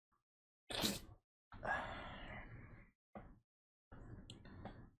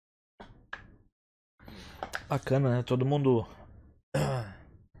Bacana, né? Todo mundo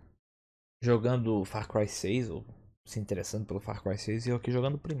jogando Far Cry 6 ou se interessando pelo Far Cry 6 e eu aqui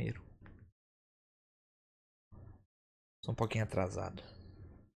jogando o primeiro. Só um pouquinho atrasado.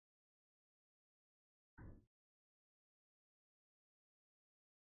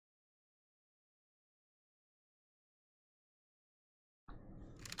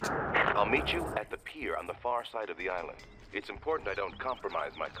 I'll meet you at the pier on the far side of the island. It's important I don't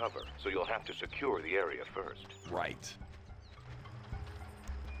compromise my cover, so you'll have to secure the area first. Right.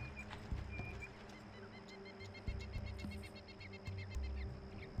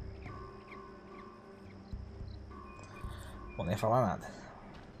 Vou nem falar nada.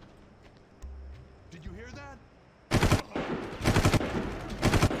 Did you hear that?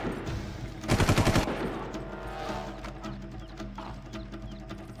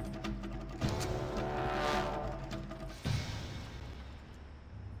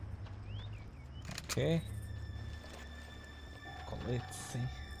 Ok. Colete, sim.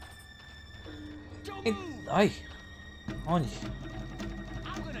 Ai! Onde?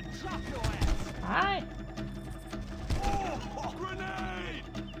 Ai!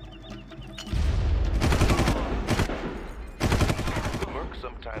 The mercs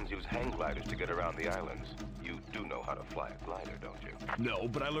sometimes use hang gliders to get around the islands. You do know how to fly a glider, don't you? No,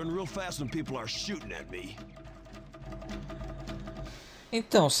 but I learn real fast when people are shooting at me.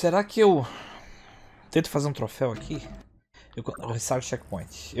 Então, será que eu tento fazer um troféu aqui? Eu restart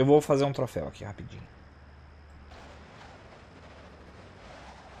checkpoint. Eu vou fazer um troféu aqui rapidinho.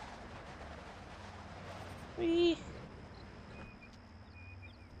 Ih.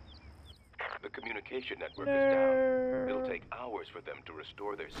 The communication network is down. It'll take hours for them to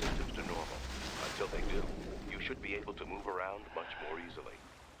restore their systems to normal. Until they do, you should be able to move around much more easily.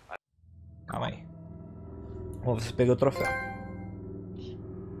 Calma aí. Vamos ver se peguei o troféu.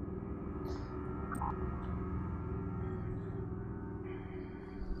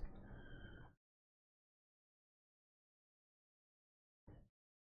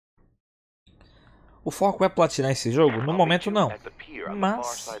 O foco é platinar esse jogo? No momento não.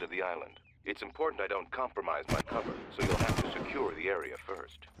 Mas It's important I don't compromise my cover, so you'll have to secure the area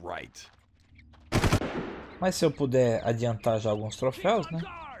first. Right. Mas se eu puder adiantar já alguns troféus, né?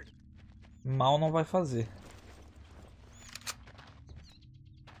 Mal não vai fazer.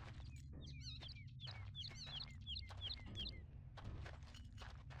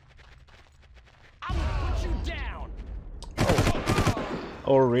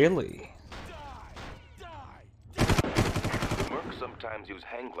 Oh, really? The mercs sometimes use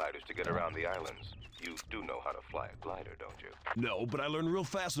hang gliders to get around the islands. You do know how to fly a glider, don't you? No, but I learn real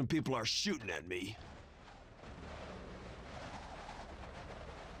fast when people are shooting at me.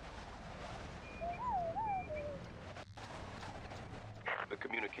 The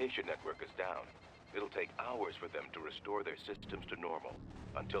communication network is down. It'll take hours for them to restore their systems to normal.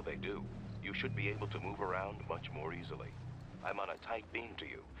 Until they do, you should be able to move around much more easily. I'm on a tight beam to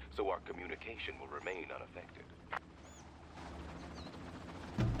you, so our communication will remain unaffected.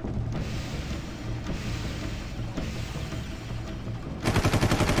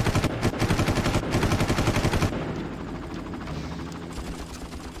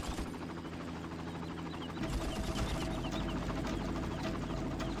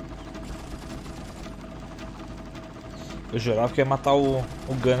 Eu jurava que ia matar o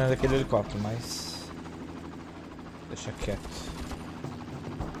gunner daquele helicóptero, mas... deixa quieto.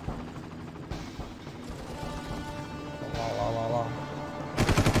 Lá.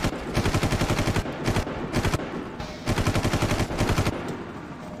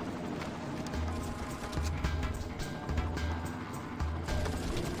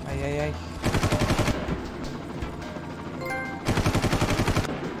 Ai.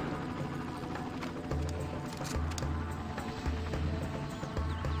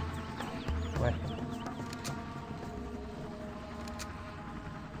 Ué.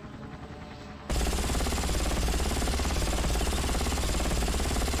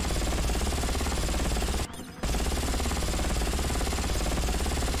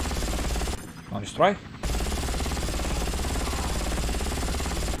 Não destrói?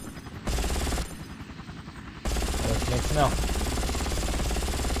 Aparentemente não.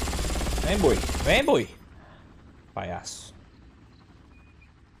 Vem boi. Palhaço.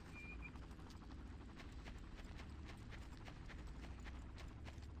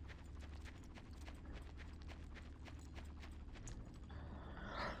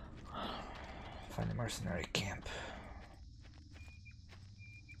 Find a mercenary camp.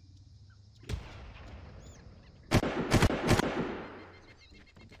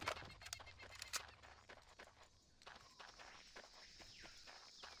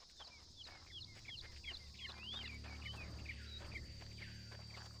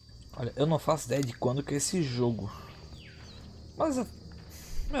 Olha, eu não faço ideia de quando que é esse jogo. Mas eu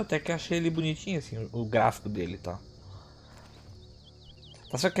até que achei ele bonitinho assim, o gráfico dele, tá?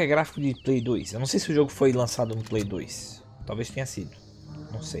 Tá só que é gráfico de Play 2. Eu não sei se o jogo foi lançado no Play 2. Talvez tenha sido.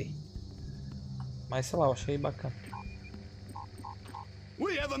 Não sei. Mas sei lá, eu achei bacana.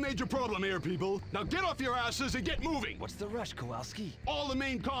 We have a major problem here, people. Now get off your asses and get moving. What's the rush, Kowalski? All the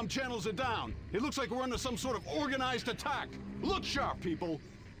main comm channels are down. It looks like we're under some sort of organized attack. Look sharp, people.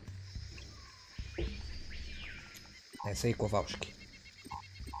 Essa aí, Kowalski.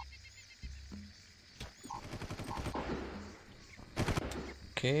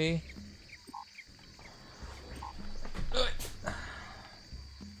 Ok.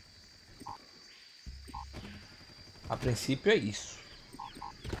 A princípio é isso.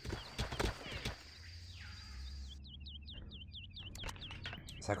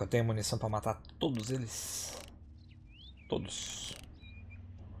 Será que eu tenho munição para matar todos eles? Todos.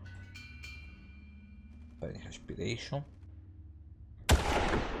 Respiration.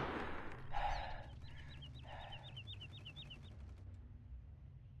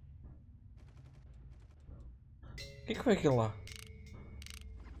 O que foi aquilo lá?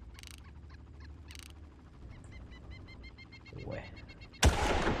 Ué.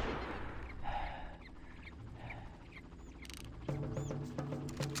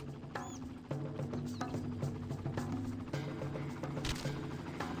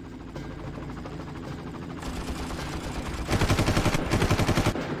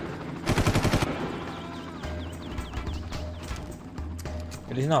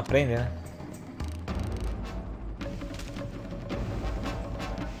 Eles não aprendem, né?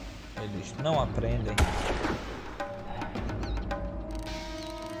 Eles não aprendem.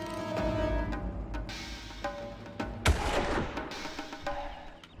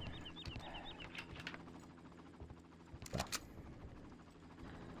 Tá.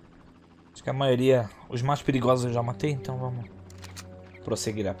 Acho que a maioria, os mais perigosos eu já matei, então vamos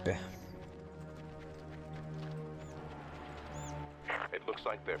prosseguir a pé.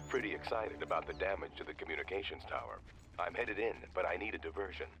 They're pretty excited about the damage to the communications tower. I'm headed in, but I need a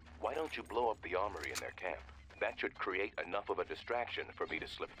diversion. Why don't you blow up the armory in their camp? That should create enough of a distraction for me to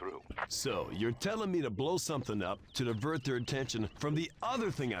slip through. So, you're telling me to blow something up to divert their attention from the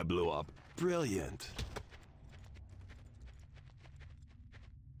other thing I blew up? Brilliant.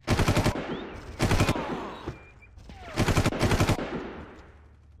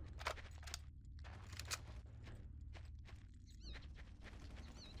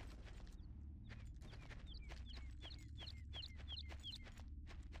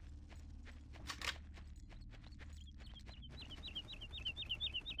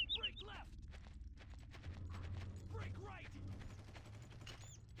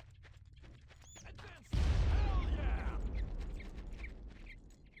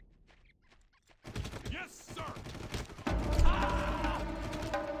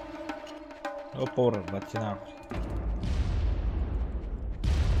 Ô porra, bati na árvore.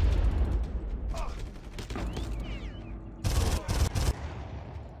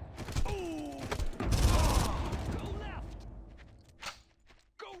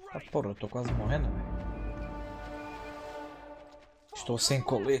 Ah, porra, eu tô quase morrendo, velho. Estou sem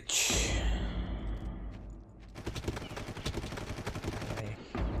colete.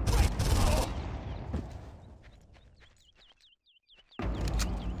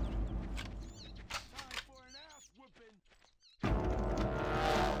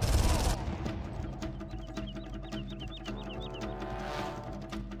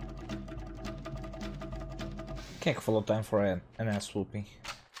 Quem é que falou time for an ass whooping?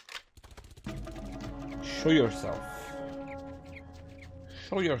 Show yourself.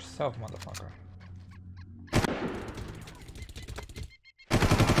 Show yourself, motherfucker.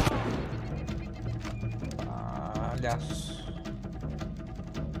 Palhaço.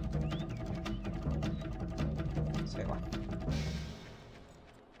 Sei lá.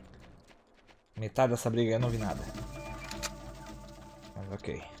 Metade dessa briga eu não vi nada. Mas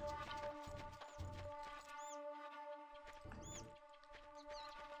ok.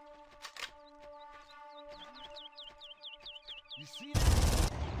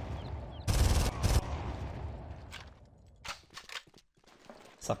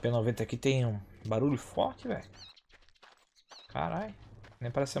 Essa P90 aqui tem um barulho forte, velho. Caralho, nem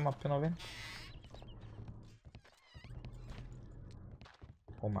parece ser uma P90.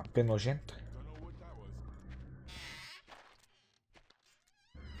 Uma P nojenta.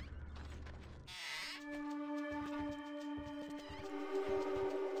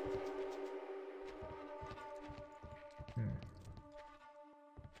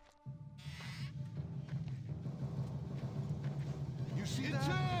 You see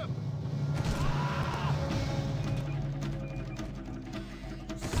that?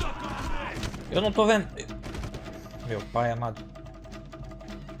 Eu não tô vendo. Meu pai amado.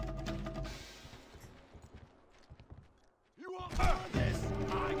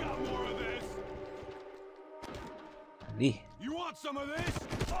 Ali.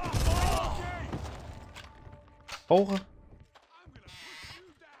 Porra.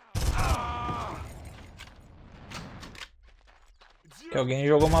 Que alguém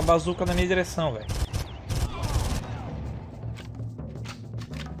jogou uma bazuca na minha direção, velho.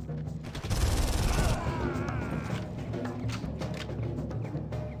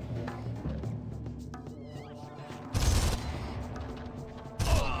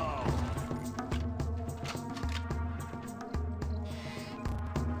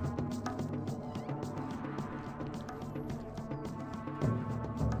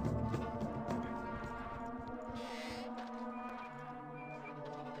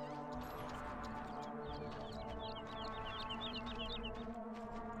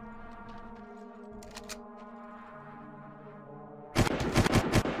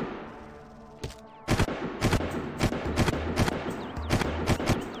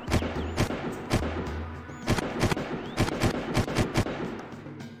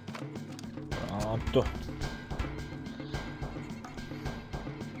 Pronto.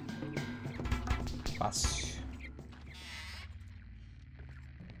 Fácil.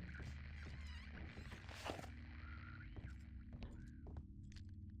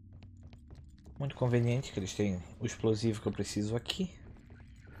 Muito conveniente que eles têm o explosivo que eu preciso aqui.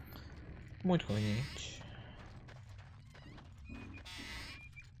 Muito conveniente.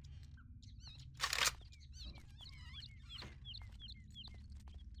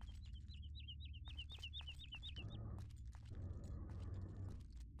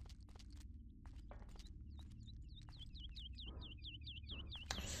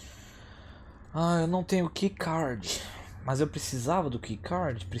 Ah, eu não tenho keycard. Mas eu precisava do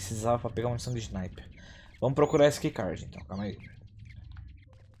keycard? Precisava para pegar uma missão de sniper. Vamos procurar esse keycard então, calma aí.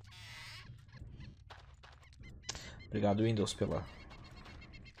 Obrigado, Windows, pela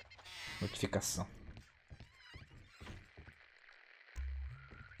notificação.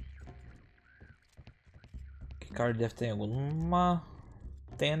 Keycard deve ter alguma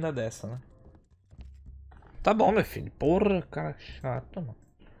tenda dessa, né? Tá bom, meu filho. Porra, cara chato, mano.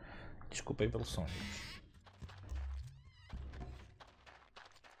 Desculpa aí pelo som, gente.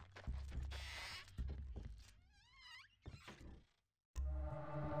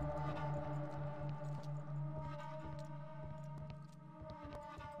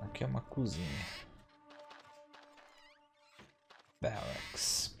 Aqui é uma cozinha.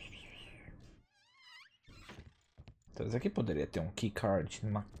 Barracks. Então, isso aqui poderia ter um keycard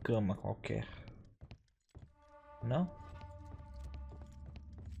numa cama qualquer. Não?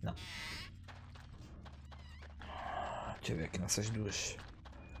 Não. Deixa eu ver aqui nessas duas.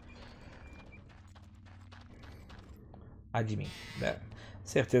 Admin.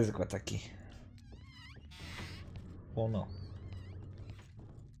 Certeza que vai estar aqui. Ou não.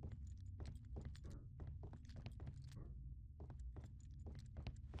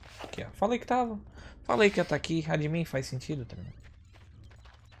 Aqui, ó. Falei que tava. Falei que ia estar aqui. Admin faz sentido também.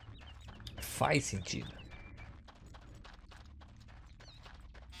 Faz sentido.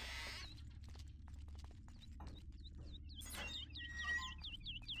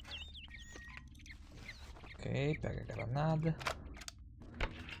 Ok, pega a granada.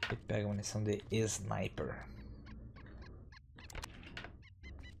 E pega a munição de sniper.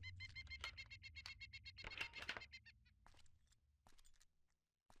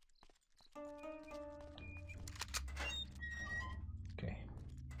 Ok.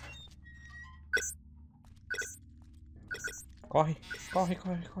 Corre, corre,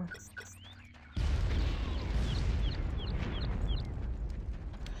 corre, corre.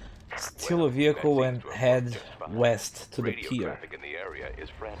 Steal a vehicle and head west to the pier. Traffic in the area is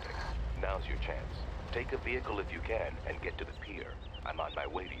frantic. Now's your chance. Take a vehicle if you can and get to the pier. I'm on my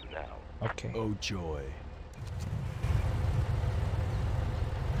way to you now. Ok. Oh joy.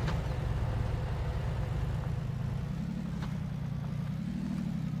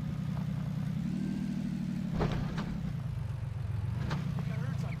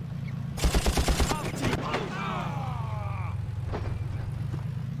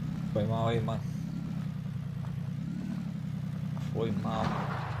 Foi mal aí, mano. Foi mal.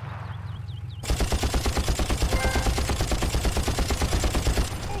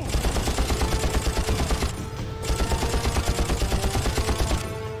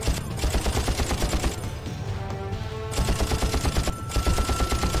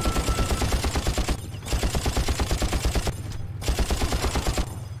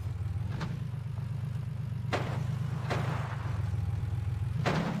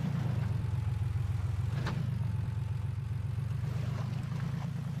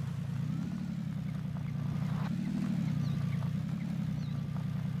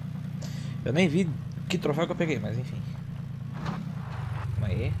 Eu nem vi que troféu que eu peguei, mas enfim. Calma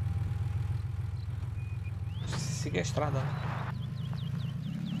aí. Seguir a estrada, né?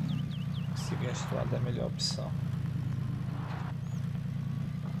 Seguir a estrada é a melhor opção.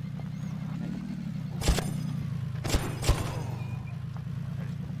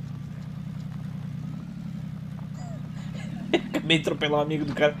 Acabei de atropelar um amigo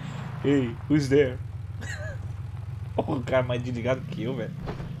do cara. Hey, who's there? O cara mais desligado que eu, velho.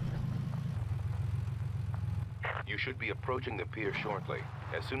 You should be approaching the pier shortly.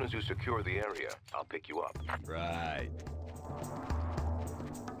 As soon as you secure the area, I'll pick you up. Right.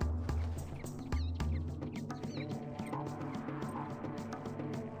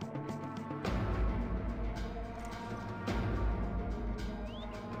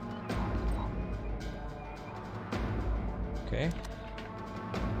 Ok.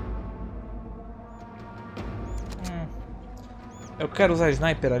 Eu quero usar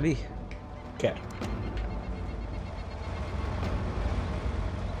sniper ali? Quero.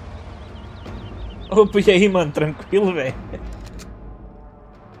 Opa, e aí, mano? Tranquilo, velho?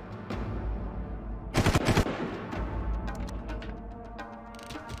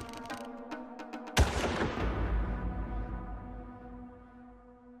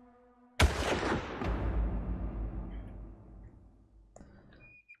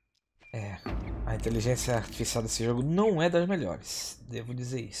 É, a inteligência artificial desse jogo não é das melhores, devo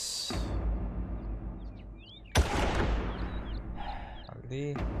dizer isso.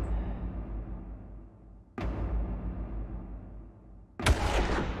 Ali.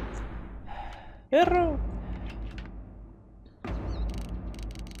 Errou!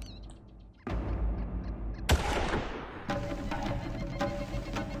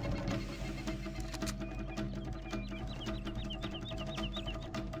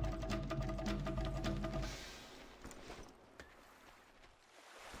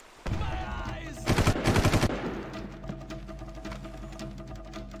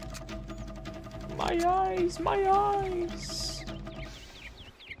 My eyes, my eyes.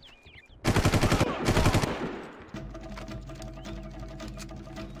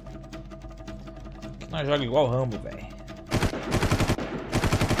 Que nós joga igual Rambo, velho.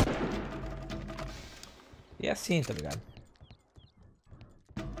 E é assim, tá ligado?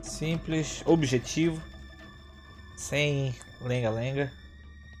 Simples, objetivo, sem lenga-lenga.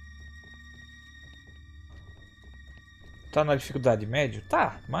 Tá na dificuldade médio?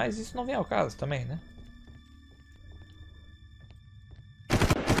 Tá, mas isso não vem ao caso também, né?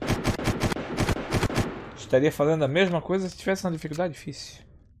 Estaria fazendo a mesma coisa se estivesse na dificuldade difícil.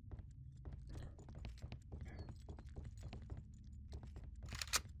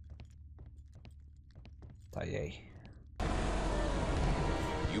 Tá, e aí?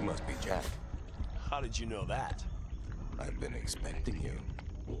 You must be Jack. How did you know that? I've been expecting you.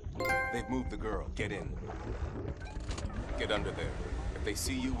 They've moved the girl. Get in. Get under there. If they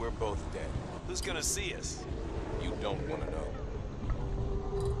see you, we're both dead. Who's gonna see us? You don't want to know.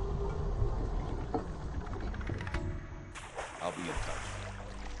 I'll be in touch.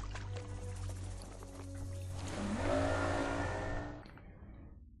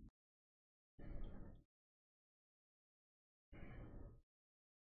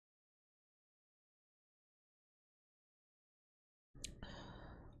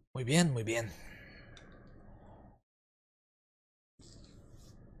 Muy bien, muy bien.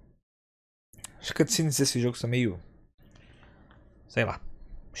 As cutscenes desse jogo são meio... sei lá,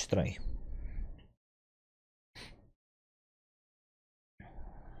 estranho.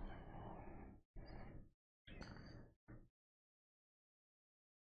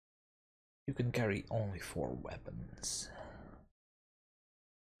 You can carry only 4 weapons.